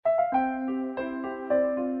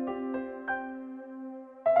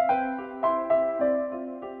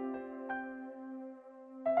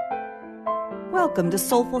Welcome to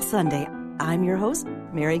Soulful Sunday. I'm your host,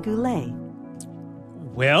 Mary Goulet.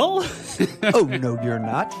 Well? Oh, no, you're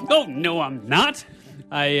not. Oh, no, I'm not.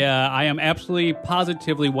 I am absolutely,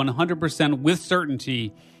 positively, 100% with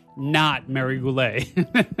certainty not Mary Goulet.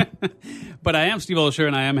 But I am Steve Olsher,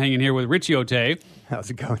 and I am hanging here with Richie Ote. How's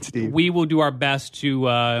it going, Steve? We will do our best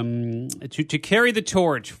to carry the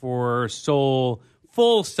torch for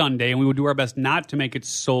Soulful Sunday, and we will do our best not to make it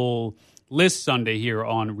Soulless Sunday here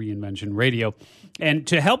on Reinvention Radio. And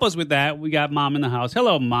to help us with that, we got Mom in the house.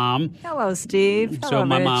 Hello, Mom. Hello, Steve. So Hello,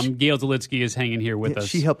 my Rich. mom, Gail Zalitsky, is hanging here with us.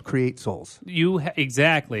 She helped create souls.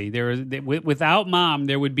 Exactly. Without Mom,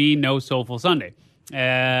 there would be no Soulful Sunday.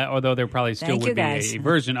 Although there probably still would be a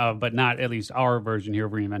version of, but not at least our version here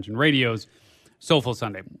of Reinvention Radio's Soulful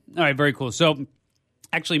Sunday. All right, very cool. So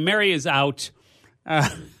actually, Mary is out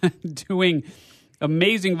doing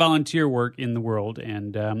amazing volunteer work in the world,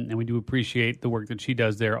 and we do appreciate the work that she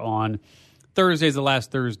does there on Thursdays. The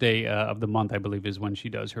last Thursday of the month, I believe, is when she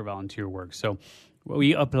does her volunteer work. So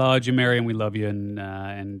we applaud you, Mary, and we love you,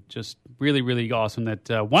 and just really, really awesome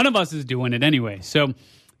that one of us is doing it anyway. So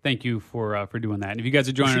thank you for doing that. And if you guys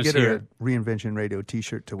are joining us get here, her a Reinvention Radio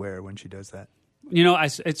T-shirt to wear when she does that. you know,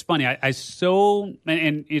 it's funny.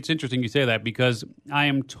 And it's interesting you say that because I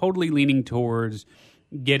am totally leaning towards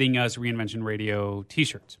getting us Reinvention Radio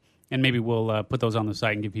T-shirts. And maybe we'll put those on the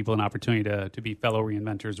site and give people an opportunity to be fellow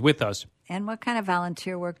reinventors with us. And what kind of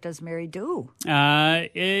volunteer work does Mary do?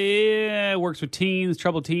 It works with teens,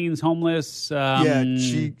 troubled teens, homeless.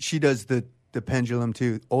 She does the pendulum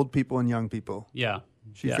too. Old people and young people. Yeah.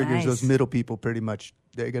 She Yeah. figures Nice. those middle people pretty much,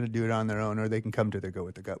 they're going to do it on their own, or they can come to their Go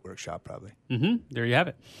With The Gut workshop probably. Mm-hmm. There you have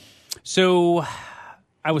it. So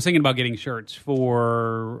I was thinking about getting shirts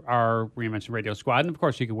for our Reinvention Radio squad. And of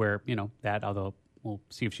course, you could wear, that, although we'll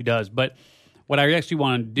see if she does. But what I actually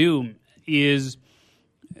want to do is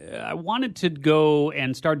I wanted to go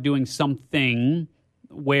and start doing something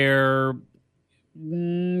where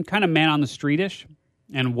kind of man on the street-ish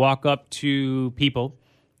and walk up to people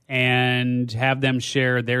and have them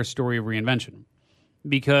share their story of reinvention.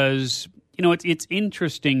 Because, it's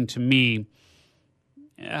interesting to me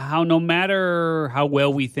how no matter how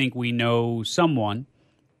well we think we know someone,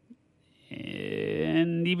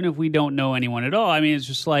 and even if we don't know anyone at all, I mean, it's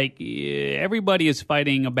just like everybody is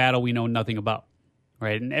fighting a battle we know nothing about,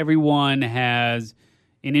 right? And everyone has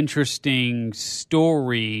an interesting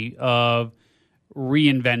story of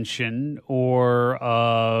reinvention or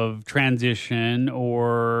of transition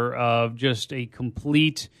or of just a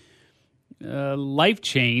complete life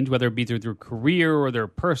change, whether it be through their career or their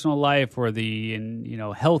personal life or the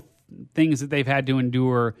health things that they've had to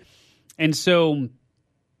endure. And so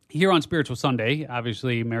here on Spiritual Sunday,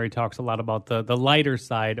 obviously Mary talks a lot about the lighter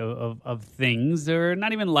side of things, or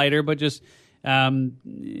not even lighter, but just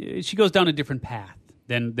she goes down a different path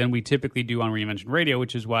than we typically do on Reinvention Radio,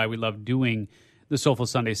 which is why we love doing the Soulful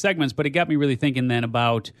Sunday segments. But it got me really thinking then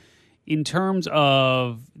about, in terms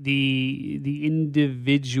of the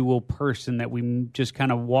individual person that we just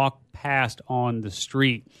kind of walk past on the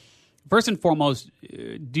street. First and foremost,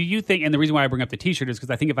 do you think, and the reason why I bring up the T-shirt is because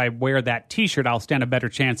I think if I wear that T-shirt, I'll stand a better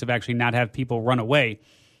chance of actually not have people run away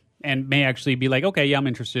and may actually be like, okay, yeah, I'm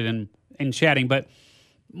interested in chatting. But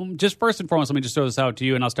just first and foremost, let me just throw this out to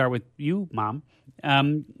you, and I'll start with you, Mom.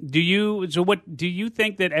 Do you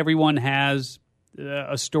think that everyone has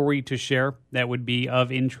a story to share that would be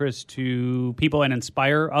of interest to people and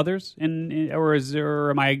inspire others, or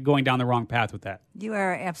am I going down the wrong path with that? You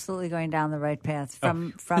are absolutely going down the right path.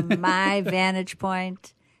 From my vantage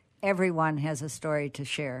point, everyone has a story to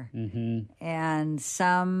share. Mm-hmm. And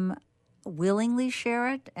some willingly share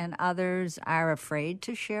it, and others are afraid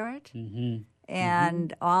to share it. Mm-hmm.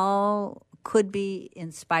 And all could be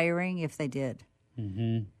inspiring if they did.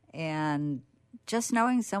 Mm-hmm. And just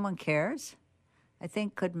knowing someone cares, I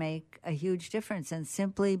think, could make a huge difference. And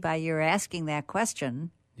simply by your asking that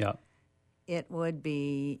question, it would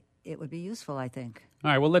be useful, I think.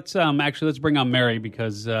 All right. Well, let's bring on Mary,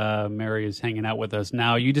 because Mary is hanging out with us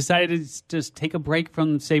now. You decided to just take a break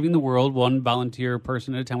from saving the world, one volunteer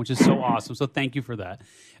person at a time, which is so awesome. So thank you for that.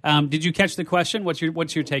 Did you catch the question? What's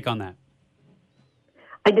your take on that?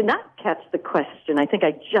 I did not catch the question. I think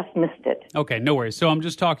I just missed it. Okay, no worries. So I'm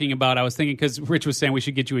just talking about, I was thinking, because Rich was saying we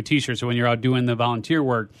should get you a T-shirt, so when you're out doing the volunteer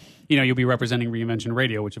work, you'll be representing Reinvention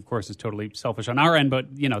Radio, which of course is totally selfish on our end, but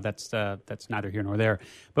that's neither here nor there.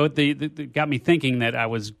 But the got me thinking that I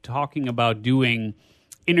was talking about doing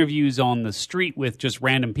interviews on the street with just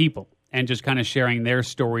random people and just kind of sharing their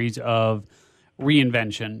stories of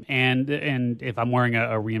reinvention, and if I'm wearing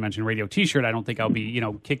a Reinvention Radio T-shirt, I don't think I'll be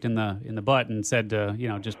kicked in the butt and said to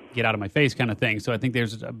just get out of my face kind of thing. So I think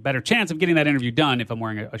there's a better chance of getting that interview done if I'm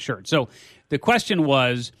wearing a shirt. So the question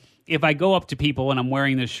was, if I go up to people and I'm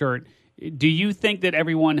wearing this shirt, do you think that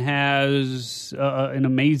everyone has an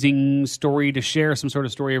amazing story to share, some sort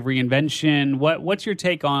of story of reinvention? What's your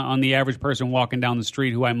take on the average person walking down the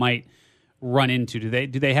street who I might run into?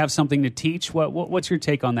 Do they have something to teach? What's your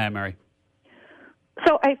take on that, Mary?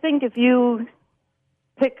 So I think if you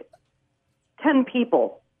pick 10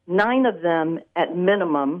 people, 9 of them at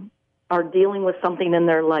minimum are dealing with something in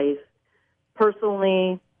their life,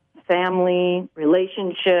 personally, family,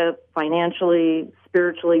 relationship, financially,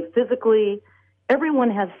 spiritually, physically. Everyone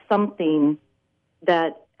has something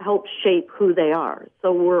that helps shape who they are.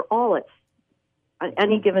 So we're all at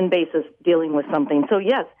any given basis dealing with something. So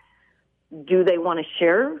yes, do they want to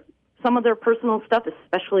share some of their personal stuff,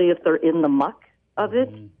 especially if they're in the muck of it?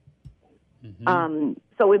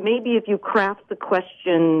 So it may be, if you craft the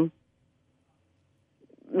question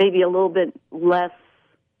maybe a little bit less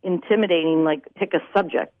intimidating, like pick a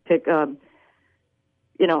subject,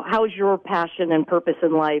 how's your passion and purpose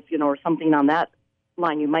in life, or something on that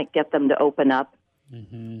line, you might get them to open up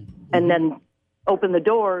and then open the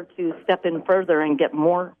door to step in further and get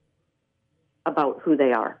more about who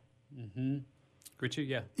they are. Richard,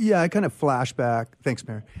 yeah. Yeah, I kind of flash back. Thanks,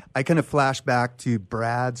 Mary. I kind of flash back to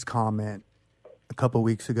Brad's comment a couple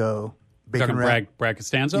weeks ago. Talking Brad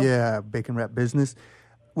Costanzo? Yeah, Bacon Wrap Business.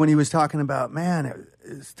 When he was talking about, man,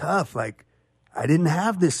 it's tough. Like, I didn't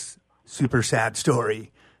have this super sad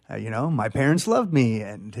story. My parents loved me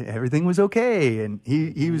and everything was okay. And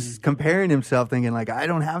he was comparing himself, thinking, like, I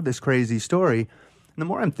don't have this crazy story. And the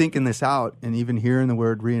more I'm thinking this out and even hearing the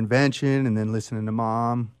word reinvention and then listening to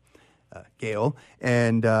Mom, Gail,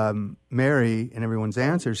 and Mary and everyone's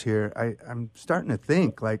answers here, I'm starting to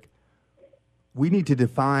think, like, we need to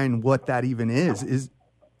define what that even is.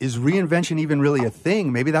 Is reinvention even really a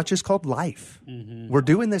thing? Maybe that's just called life. We're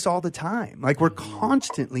doing this all the time. Like, we're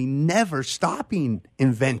constantly never stopping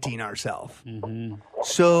inventing ourselves.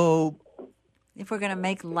 So if we're going to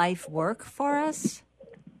make life work for us,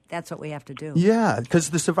 that's what we have to do. Yeah, because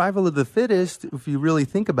the survival of the fittest, if you really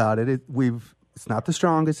think about it, it's not the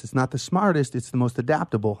strongest, it's not the smartest, it's the most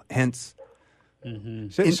adaptable. Hence,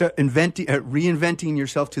 reinventing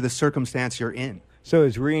yourself to the circumstance you're in. So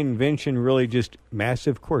is reinvention really just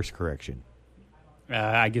massive course correction?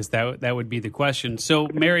 I guess that would be the question. So,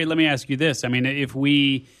 Mary, let me ask you this. I mean, if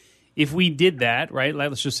we did that, right,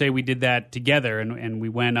 let's just say we did that together and we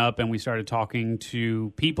went up and we started talking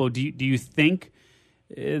to people, do you think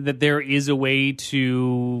that there is a way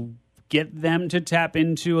to get them to tap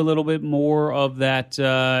into a little bit more of that,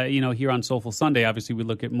 here on Soulful Sunday? Obviously, we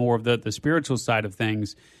look at more of the spiritual side of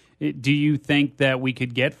things. Do you think that we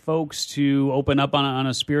could get folks to open up on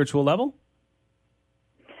a spiritual level?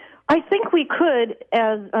 I think we could,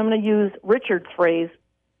 as I'm going to use Richard's phrase,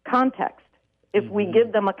 context. If we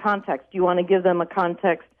give them a context, do you want to give them a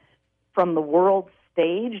context from the world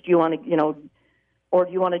stage? Do you want to, or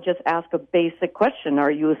do you want to just ask a basic question?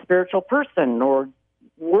 Are you a spiritual person? Or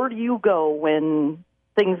where do you go when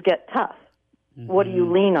things get tough? What do you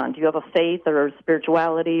lean on? Do you have a faith or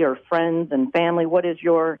spirituality or friends and family? Where do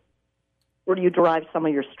you derive some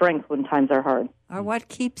of your strength when times are hard? Or what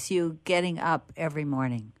keeps you getting up every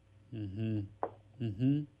morning?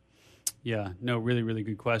 Yeah, no, really, really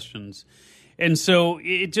good questions. And so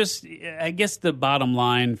I guess the bottom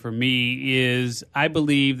line for me is I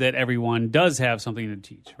believe that everyone does have something to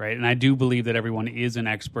teach, right? And I do believe that everyone is an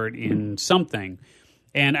expert in something.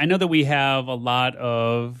 And I know that we have a lot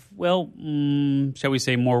of, shall we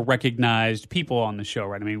say, more recognized people on the show,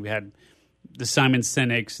 right? I mean, we had the Simon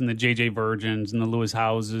Sineks and the J.J. Virgins and the Lewis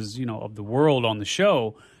Houses, of the world on the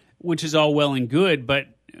show, which is all well and good, but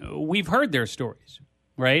we've heard their stories,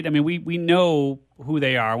 right? I mean, we know who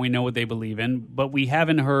they are, we know what they believe in, but we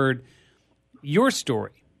haven't heard your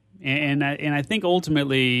story. And I think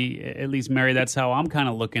ultimately, at least, Mary, that's how I'm kind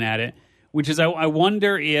of looking at it, which is I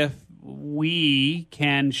wonder if we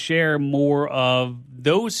can share more of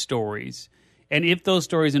those stories, and if those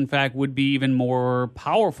stories, in fact, would be even more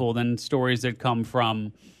powerful than stories that come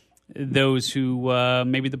from those who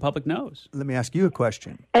maybe the public knows. Let me ask you a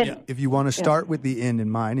question. If you want to start with the end in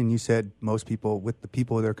mind, and you said most people, with the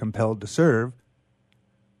people they're compelled to serve,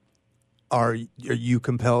 are you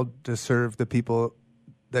compelled to serve the people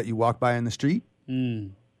that you walk by in the street?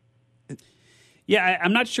 Yeah,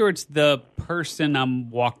 I'm not sure it's the person I'm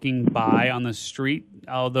walking by on the street,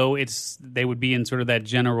 although they would be in sort of that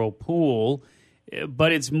general pool.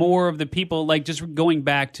 But it's more of the people, like just going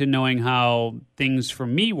back to knowing how things for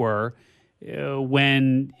me were.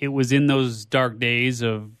 when it was in those dark days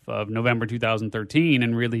of November 2013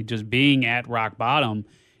 and really just being at rock bottom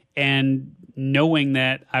and knowing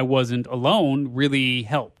that I wasn't alone really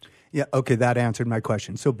helped. Yeah, okay, that answered my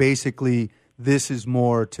question. So basically, this is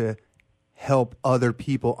more to help other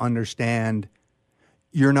people understand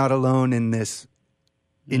you're not alone in this.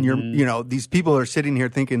 In your, these people are sitting here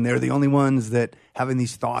thinking they're the only ones that having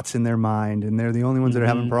these thoughts in their mind, and they're the only ones that are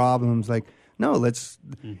having problems. Like, no, let's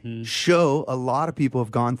show a lot of people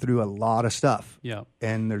have gone through a lot of stuff. Yeah.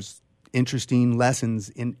 And there's interesting lessons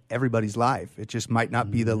in everybody's life. It just might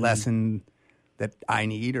not be the lesson that I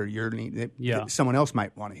need or you need. That someone else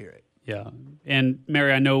might want to hear it. Yeah. And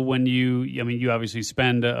Mary, I know when you obviously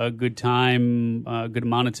spend a good time, a good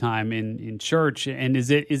amount of time in church. And is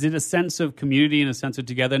it a sense of community and a sense of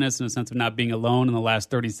togetherness and a sense of not being alone in the last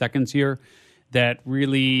 30 seconds here that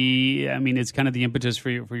really, it's kind of the impetus for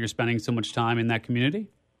your spending so much time in that community?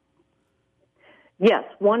 Yes.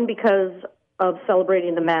 One, because of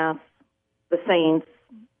celebrating the Mass, the saints,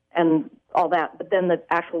 and all that. But then the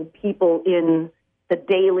actual people in the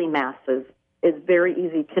daily Masses, it's very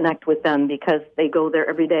easy to connect with them because they go there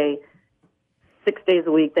every day, 6 days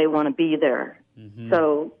a week. They want to be there.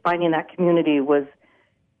 So finding that community was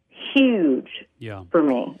huge for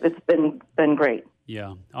me. It's been great.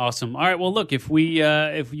 Yeah, awesome. All right, well, look, if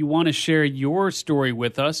you want to share your story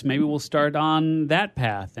with us, maybe we'll start on that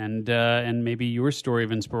path, and maybe your story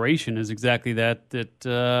of inspiration is exactly that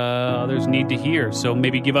others need to hear. So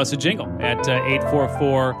maybe give us a jingle at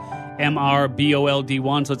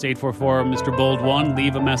 844-MRBOLD1. So it's 844 Mr. Bold 1.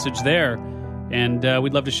 Leave a message there, and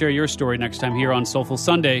we'd love to share your story next time here on Soulful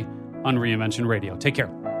Sunday on Reinvention Radio. Take care.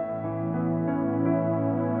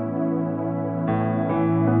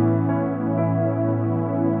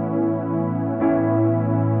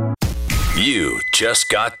 You just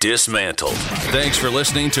got dismantled. Thanks for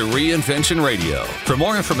listening to Reinvention Radio. For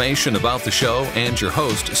more information about the show and your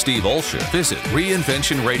host, Steve Olsher, visit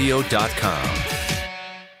reinventionradio.com.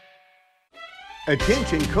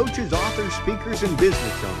 Attention coaches, authors, speakers, and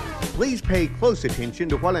business owners. Please pay close attention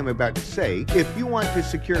to what I'm about to say if you want to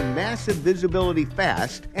secure massive visibility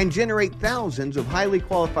fast and generate thousands of highly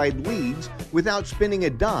qualified leads without spending a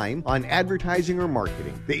dime on advertising or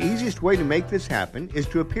marketing. The easiest way to make this happen is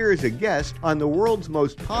to appear as a guest on the world's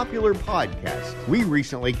most popular podcast. We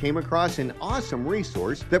recently came across an awesome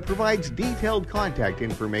resource that provides detailed contact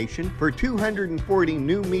information for 240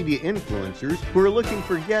 new media influencers who are looking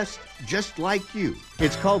for guests just like you.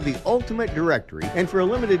 It's called the Ultimate Directory, and for a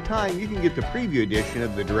limited time, you can get the preview edition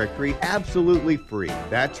of the directory absolutely free.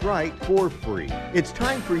 That's right, for free. It's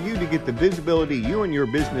time for you to get the visibility you and your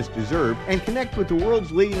business deserve and connect with the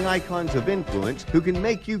world's leading icons of influence who can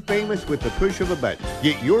make you famous with the push of a button.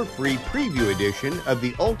 Get your free preview edition of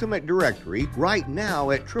the Ultimate Directory right now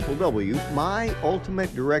at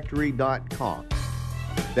www.myultimatedirectory.com.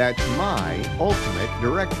 That's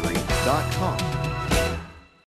myultimatedirectory.com.